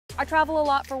I travel a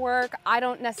lot for work. I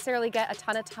don't necessarily get a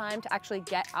ton of time to actually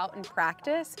get out and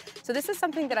practice. So this is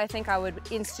something that I think I would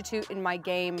institute in my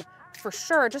game for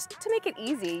sure, just to make it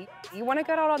easy. You want to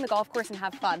get out on the golf course and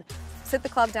have fun. Sit the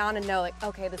club down and know, like,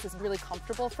 okay, this is really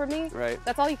comfortable for me. Right.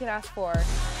 That's all you can ask for.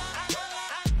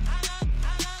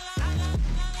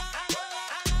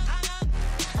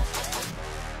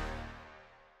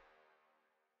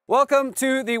 Welcome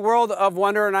to the World of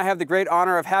Wonder, and I have the great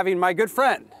honor of having my good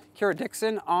friend,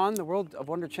 Dixon, on the World of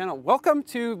Wonder channel. Welcome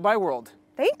to my world.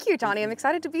 Thank you, Donnie. I'm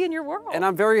excited to be in your world. And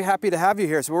I'm very happy to have you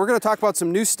here. So we're going to talk about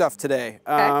some new stuff today.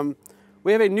 Okay.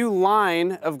 We have a new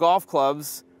line of golf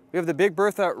clubs. We have the big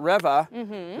Bertha REVA,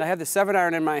 and I have the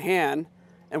 7-iron in my hand.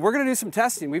 And we're going to do some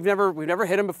testing. We've never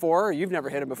hit them before, or you've never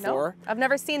hit them before. No, I've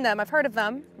never seen them. I've heard of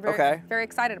them. Very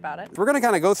excited about it. We're going to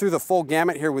kind of go through the full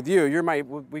gamut here with you. You're my,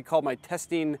 what we call my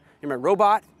testing, you're my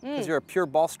robot, because you're a pure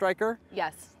ball striker.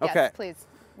 Yes, okay. Yes, please.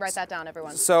 Write that down,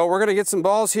 everyone. So we're going to get some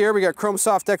balls here. We got Chrome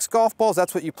Soft X golf balls.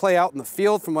 That's what you play out in the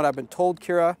field, from what I've been told,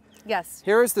 Kira. Yes.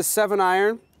 Here is the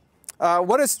 7-iron.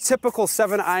 What is typical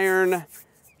 7-iron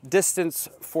distance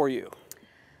for you?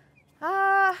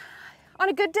 On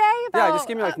a good day, about, just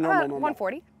give me like normal.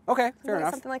 140. Okay, fair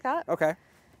enough. Something like that. Okay.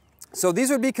 So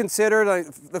these would be considered,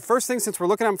 the first thing, since we're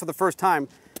looking at them for the first time,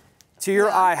 to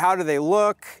your eye, how do they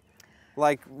look?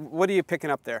 Like, what are you picking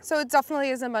up there? So it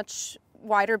definitely is a much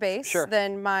wider base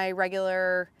than my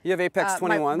regular. You have Apex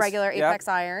 21s. My regular Apex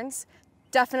irons.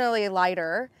 Definitely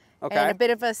lighter. Okay. And a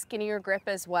bit of a skinnier grip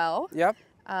as well. Yep.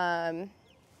 So I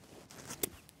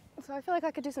feel like I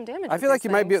could do some damage. I feel like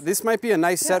this might be a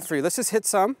nice set for you. Let's just hit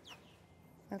some.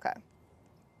 Okay.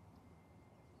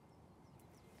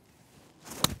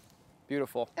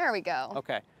 Beautiful. There we go.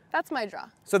 Okay. That's my draw.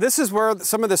 So this is where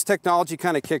some of this technology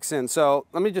kind of kicks in. So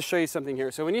let me just show you something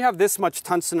here. So when you have this much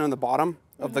tungsten on the bottom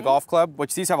of the golf club,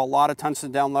 which these have a lot of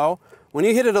tungsten down low, when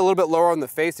you hit it a little bit lower on the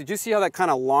face, did you see how that kind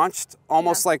of launched?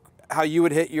 Almost like how you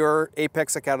would hit your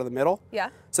Apex like out of the middle? Yeah.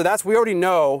 So we already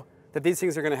know that these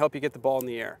things are going to help you get the ball in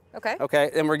the air. Okay.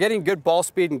 Okay, and we're getting good ball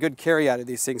speed and good carry out of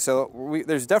these things. So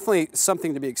there's definitely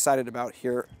something to be excited about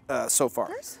here so far.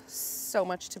 There's so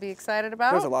much to be excited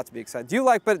about. There's a lot to be excited. Do you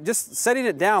like, but just setting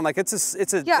it down, like it's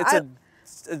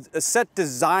a set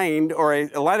designed, or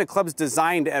a line of clubs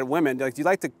designed at women. Like, do you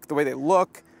like the way they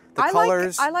look, the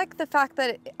colors? I like the fact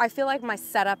that I feel like my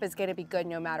setup is going to be good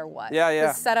no matter what. Yeah, yeah.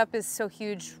 The setup is so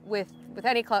huge with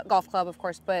any golf club, of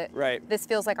course, but this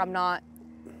feels like I'm not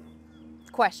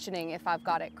questioning if I've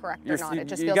got it correct or not. It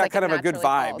just feels like kind of a good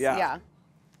vibe. Falls. Yeah.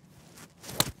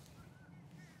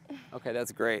 Okay,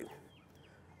 that's great.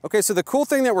 Okay, so the cool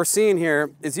thing that we're seeing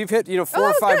here is you've hit 4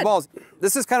 or 5 balls.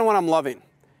 This is kind of what I'm loving.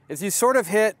 Is you sort of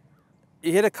hit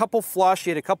a couple flush, you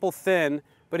hit a couple thin,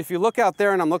 but if you look out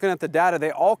there, and I'm looking at the data,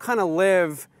 they all kind of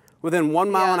live within 1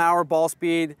 mile an hour ball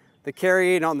speed. The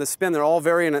carry on the spin, they're all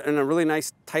very in a really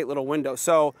nice tight little window.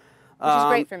 So. Which is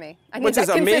great for me. I need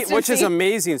which is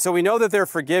amazing. So we know that they're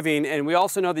forgiving, and we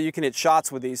also know that you can hit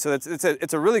shots with these. So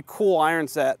it's a really cool iron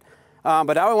set.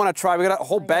 But now I want to try. We got a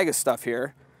whole bag of stuff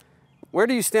here. Where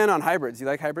do you stand on hybrids? You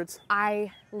like hybrids?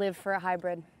 I live for a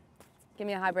hybrid. Give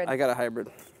me a hybrid. I got a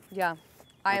hybrid. Yeah,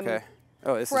 I am.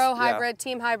 Oh, pro hybrid,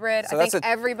 team hybrid. So I think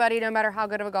everybody, no matter how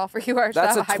good of a golfer you are, should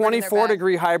that's have a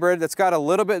 24-degree hybrid. That's got a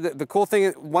little bit. The cool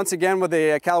thing, once again, with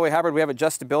the Callaway hybrid, we have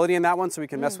adjustability in that one, so we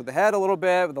can mess with the head a little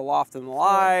bit, with the loft and the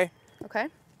lie. Okay.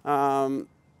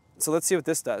 So let's see what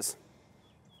this does.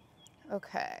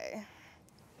 Okay.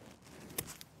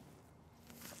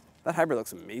 That hybrid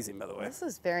looks amazing, by the way. This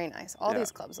is very nice. All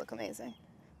these clubs look amazing.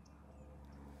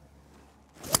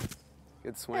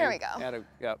 Good swing. There we go.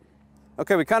 Yep.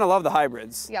 Okay, we kind of love the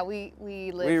hybrids. Yeah, we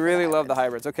really love the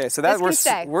hybrids. Okay, so that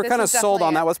we're kind of sold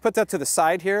on that. Let's put that to the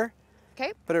side here.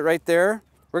 Okay. Put it right there.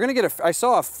 We're gonna get I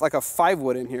saw like a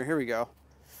 5-wood in here. Here we go.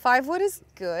 5-wood is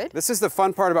good. This is the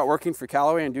fun part about working for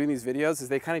Callaway and doing these videos, is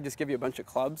they kind of just give you a bunch of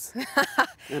clubs. And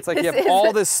it's like you have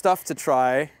all this stuff to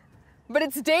try. But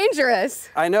it's dangerous.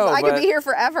 I know. I could be here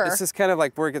forever. This is kind of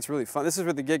like where it gets really fun. This is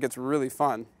where the gig gets really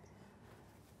fun.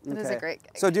 It is a great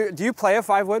gig. So do you play a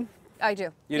 5-wood? I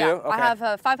do. You do? Okay. I have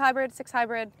a 5 hybrid, 6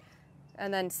 hybrid,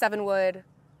 and then 7-wood,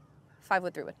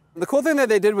 5-wood, 3-wood. The cool thing that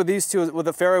they did with these two, with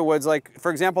the fairway woods, like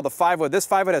for example, the 5-wood, this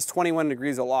 5-wood has 21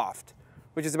 degrees of loft,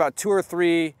 which is about 2 or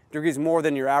 3 degrees more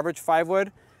than your average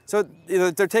 5-wood. So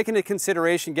they're taking into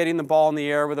consideration getting the ball in the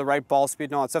air with the right ball speed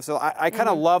and all that stuff. So I kind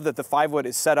of love that the 5-wood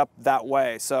is set up that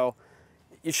way. So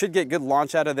you should get good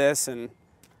launch out of this. And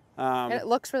it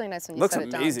looks really nice when you set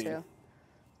it down too.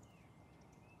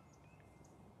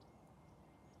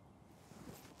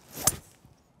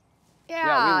 Yeah,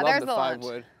 we love there's the the launch.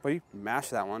 5-wood. Well, you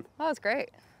mashed that one. Oh, that's great.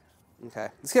 Okay,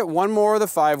 let's get one more of the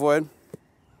 5-wood.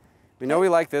 We know we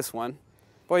like this one.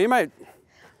 Boy, you might.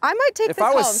 I might take this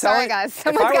home. Sorry, guys.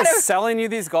 If I was selling you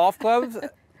these golf clubs,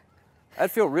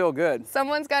 I'd feel real good.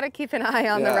 Someone's got to keep an eye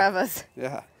on the Revas.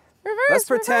 Yeah. Reverse, Let's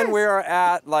pretend we are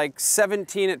at like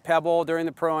 17 at Pebble during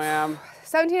the Pro-Am.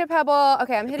 17 at Pebble.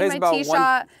 Okay, I'm hitting my tee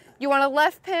shot. You want a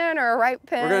left pin or a right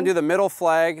pin? We're going to do the middle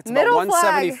flag. It's about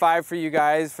 175 for you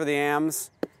guys for the AMs.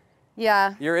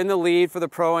 Yeah. You're in the lead for the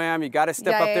Pro-Am. You got to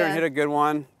step up there and hit a good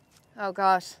one. Oh,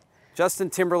 gosh. Justin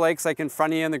Timberlake's like in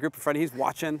front of you in the group in front of you. He's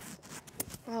watching.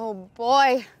 Oh,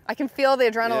 boy. I can feel the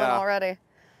adrenaline already.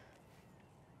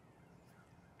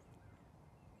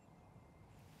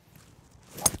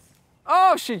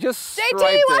 Oh, she just striped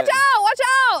JT, watch out, watch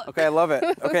out! Okay, I love it.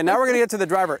 Okay, now we're gonna get to the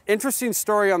driver. Interesting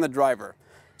story on the driver.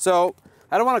 So,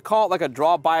 I don't wanna call it like a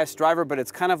draw bias driver, but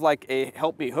it's kind of like a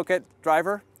help me hook it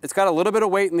driver. It's got a little bit of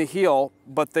weight in the heel,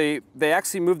 but they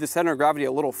actually move the center of gravity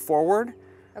a little forward,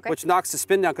 which knocks the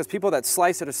spin down, because people that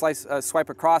slice it or swipe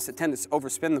across it tend to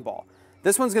overspin the ball.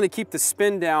 This one's gonna keep the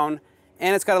spin down,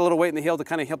 and it's got a little weight in the heel to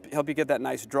kind of help you get that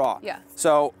nice draw. Yeah.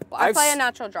 So I play a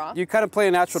natural draw. You kind of play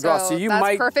a natural draw, so you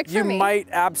might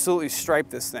absolutely stripe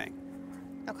this thing.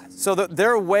 Okay. So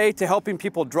their way to helping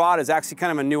people draw it is actually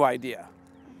kind of a new idea,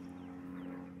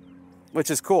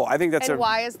 which is cool. I think that's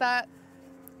why is that?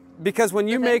 Because when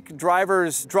you make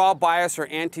drivers draw bias or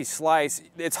anti-slice,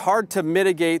 it's hard to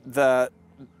mitigate the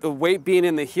weight being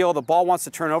in the heel. The ball wants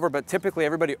to turn over, but typically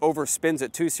everybody overspins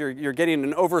it too, so you're getting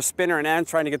an overspinner and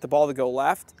trying to get the ball to go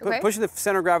left. Pushing the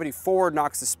center of gravity forward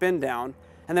knocks the spin down,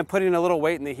 and then putting a little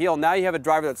weight in the heel. Now you have a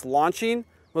driver that's launching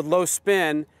with low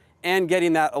spin and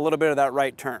getting a little bit of that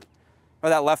right turn, or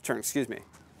that left turn, excuse me.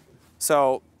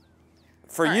 So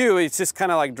for you, it's just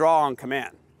kind of like draw on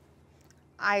command.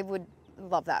 I would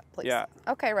love that, please. Yeah.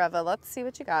 Okay, Reva, let's see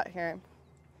what you got here.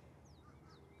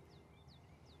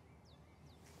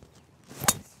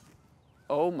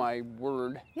 Oh my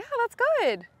word. Yeah, that's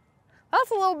good.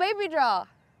 That's a little baby draw.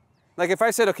 Like if I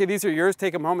said, okay, these are yours,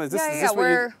 take them home. Is this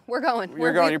we're going.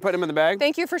 You're putting them in the bag?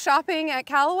 Thank you for shopping at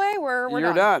Callaway.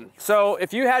 We're done. So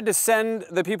if you had to send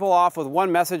the people off with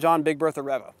one message on Big Bertha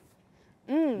REVA,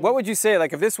 what would you say?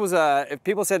 Like if this was if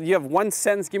people said you have one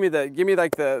sentence, give me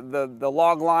like the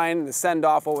log line, the send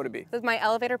off, what would it be? This is my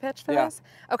elevator pitch for this?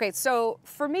 Okay, so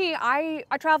for me, I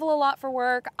travel a lot for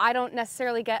work. I don't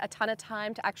necessarily get a ton of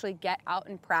time to actually get out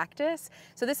and practice.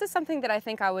 So this is something that I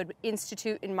think I would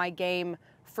institute in my game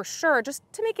for sure, just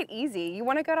to make it easy. You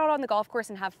want to get out on the golf course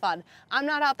and have fun. I'm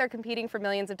not out there competing for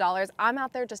millions of dollars. I'm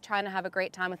out there just trying to have a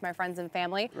great time with my friends and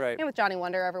family, and with Johnny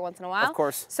Wunder every once in a while. Of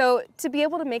course. So to be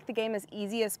able to make the game as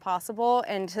easy as possible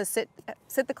and to sit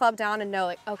the club down and know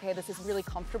like, okay, this is really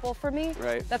comfortable for me.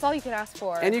 Right. That's all you can ask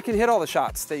for. And you can hit all the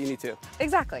shots that you need to.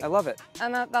 Exactly. I love it.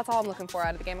 And that's all I'm looking for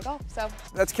out of the game of golf. So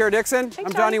that's Kara Dixon.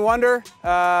 Thanks, I'm Johnny Wunder.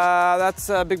 That's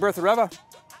Big Bertha REVA.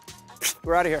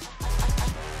 We're out of here.